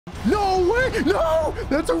No way! No!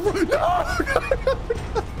 That's a no! No!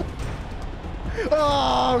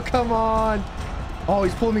 Oh, come on! Oh,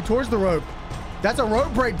 he's pulling me towards the rope. That's a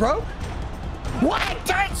rope break, bro. What?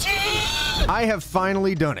 I have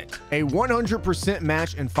finally done it. A 100%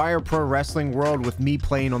 match in Fire Pro Wrestling World with me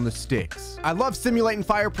playing on the sticks. I love simulating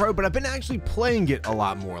Fire Pro, but I've been actually playing it a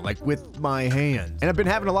lot more, like with my hands. And I've been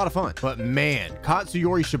having a lot of fun. But man,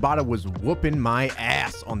 Katsuyori Shibata was whooping my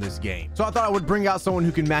ass on this game. So I thought I would bring out someone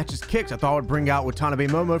who can match his kicks. I thought I would bring out Watanabe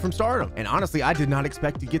Momo from Stardom. And honestly, I did not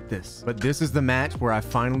expect to get this. But this is the match where I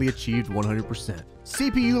finally achieved 100%.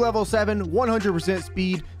 CPU level 7, 100%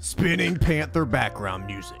 speed, Spinning Panther background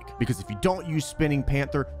music. Because if you don't use Spinning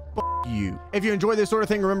Panther, you. If you enjoy this sort of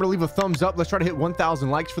thing, remember to leave a thumbs up. Let's try to hit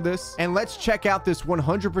 1,000 likes for this. And let's check out this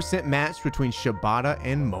 100% match between Shibata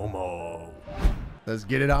and Momo. Let's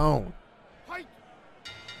get it on.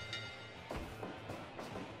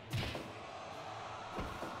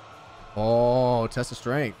 Oh, test of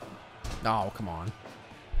strength. Oh, come on.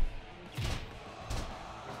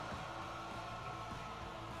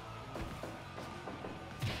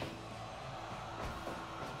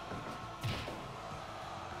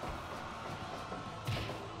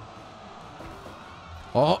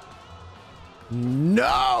 Oh,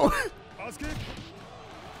 no.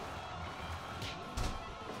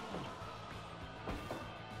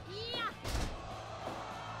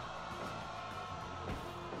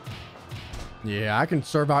 Yeah, I can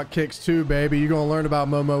serve out kicks too, baby. You're going to learn about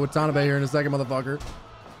Momo Watanabe here in a second, motherfucker.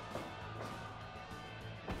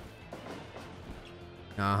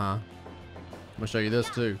 Uh-huh. I'm going to show you this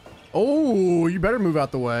too. Oh, you better move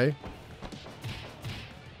out the way.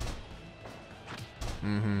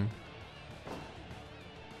 Mm-hmm.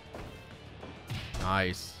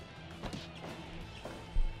 Nice.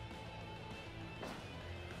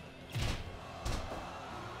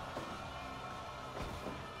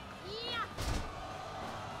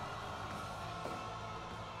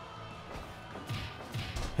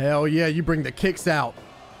 Hell yeah, you bring the kicks out.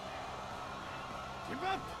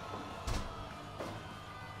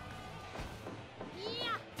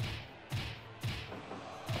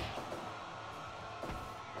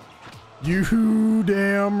 You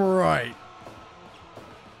damn right.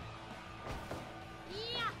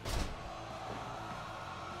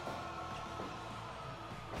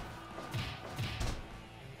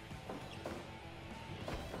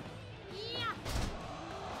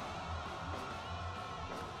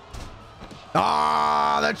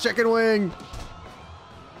 Ah, that chicken wing.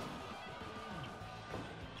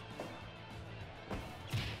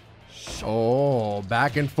 Oh,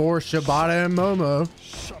 back and forth, Shibata and Momo.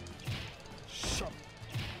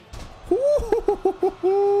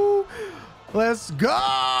 Let's go.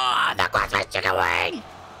 That was my chicken wing.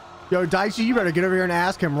 Yo, Daichi, you better get over here and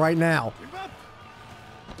ask him right now.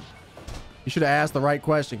 You should have asked the right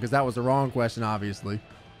question because that was the wrong question, obviously.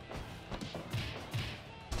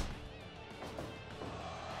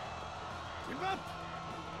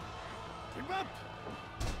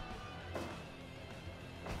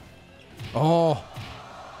 Oh.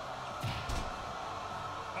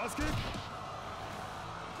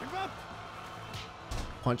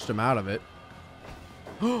 Punched him out of it.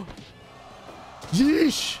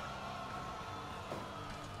 Yeesh.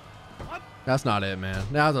 That's not it, man.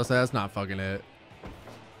 Now, as I say, that's not fucking it.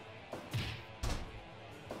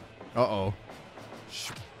 Uh-oh.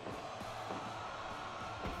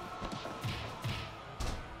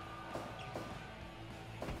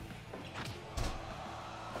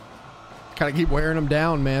 Gotta keep wearing him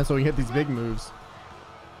down, man, so he hit these big moves.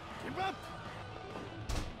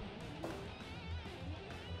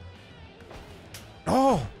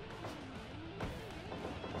 Oh!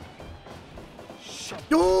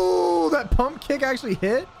 Oh, that pump kick actually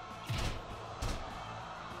hit?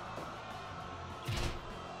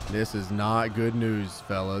 This is not good news,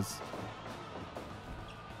 fellas.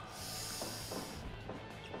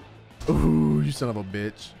 Ooh, you son of a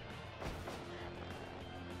bitch.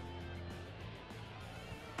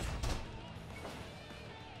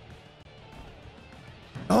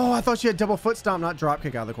 Oh, I thought she had double foot stomp, not drop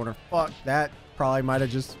kick out of the corner. Fuck, that probably might have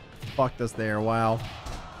just fucked us there. Wow.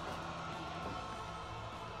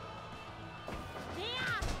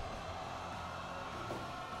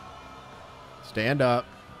 Stand up.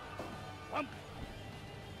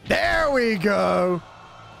 There we go.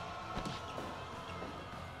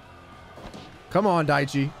 Come on,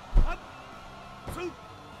 Daichi.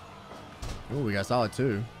 Oh, we got solid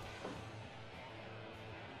two.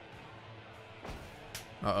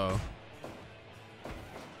 Uh-oh.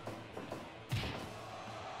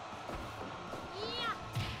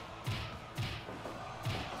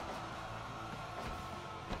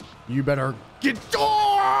 You better get...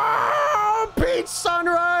 Oh! Peach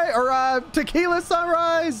sunrise! Or tequila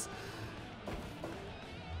sunrise!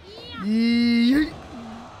 Yeet.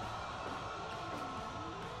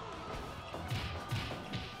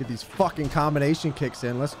 Get these fucking combination kicks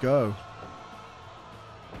in. Let's go.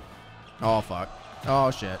 Oh, fuck. Oh,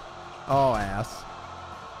 shit. Oh, ass.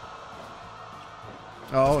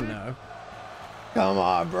 Oh, no. Come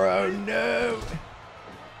on, bro. No.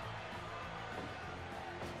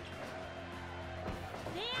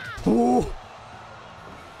 Ooh.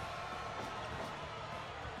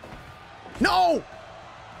 No!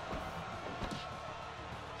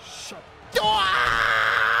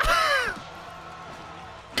 Ah!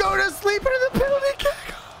 Go to sleep into the penalty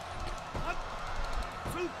kick.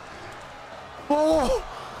 Oh,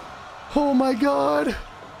 oh my God.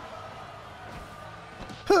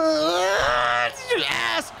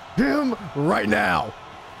 Ask him right now.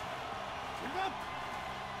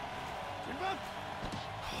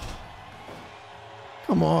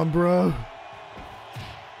 Come on, bro.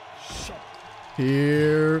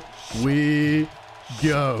 Here we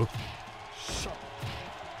go.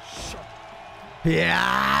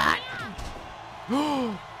 Yeah.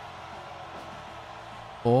 Oh.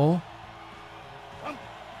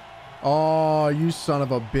 Oh, you son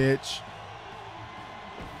of a bitch.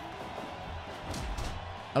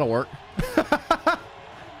 That'll work.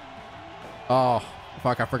 Oh,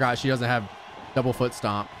 fuck. I forgot she doesn't have double foot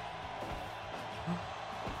stomp.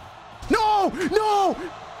 No, no.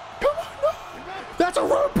 Come on, no. That's a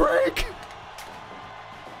rope break.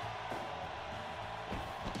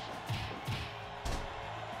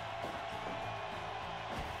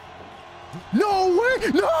 No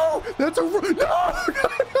way! No! That's a... No! No, no,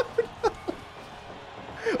 no!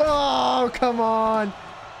 Oh, come on.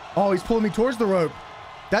 Oh, he's pulling me towards the rope.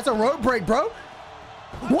 That's a rope break, bro.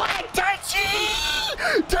 What? Touchy!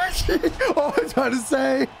 Touchy! Oh, I was about to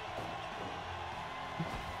say.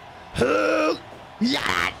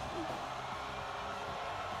 Yeah!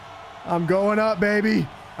 I'm going up, baby.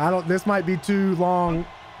 This might be too long.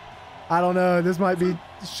 I don't know. This might be...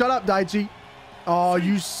 Shut up, Daichi. Oh,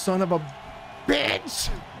 you son of a bitch.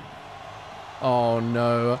 Oh,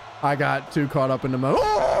 no. I got too caught up in the moment.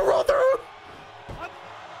 Oh, roll through.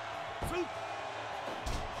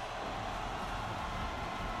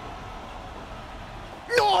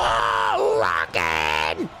 No,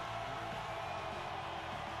 rockin'.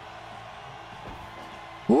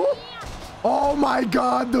 Oh, my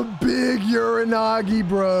God. The big Uranagi,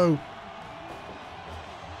 bro.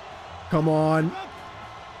 Come on.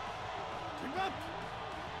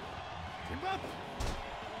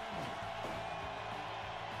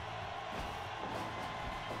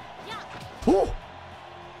 Oh.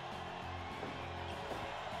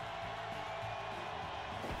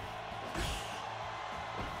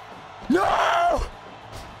 No!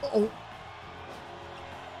 Oh.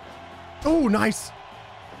 Oh, nice.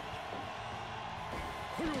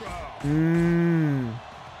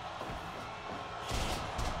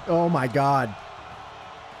 Oh my God.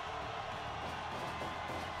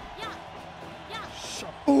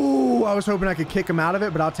 Oh, I was hoping I could kick him out of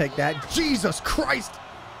it, but I'll take that. Jesus Christ.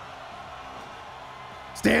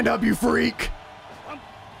 Stand up, you freak.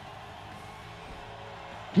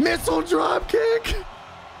 Missile drop kick.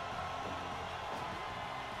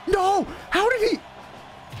 No, how did he?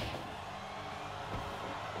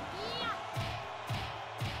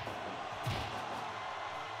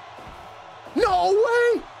 No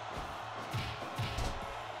way.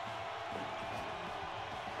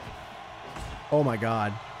 Oh my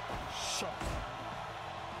God.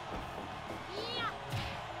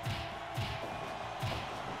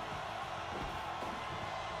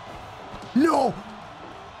 No!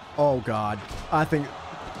 Oh God. I think...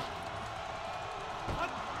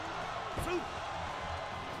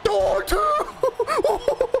 Oh, two!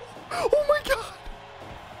 Oh my God!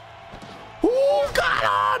 Oh,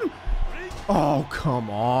 got him! Oh, come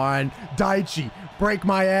on. Daichi, break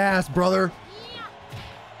my ass, brother.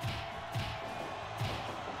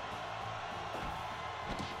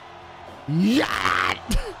 Yeah!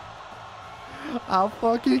 I'll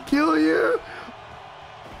fucking kill you.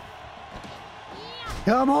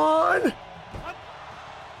 Come on.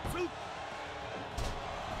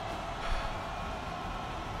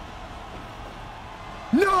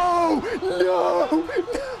 No! No!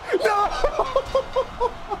 No!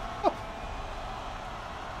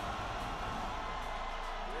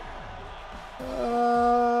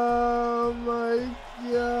 Oh my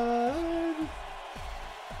God.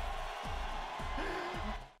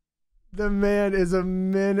 The man is a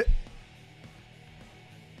minute.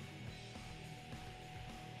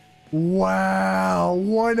 Wow,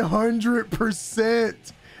 100%.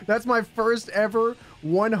 That's my first ever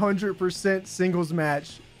 100% singles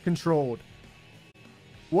match controlled.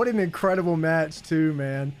 What an incredible match too,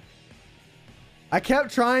 man. I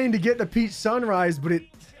kept trying to get the Peach Sunrise, but it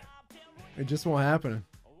just won't happen.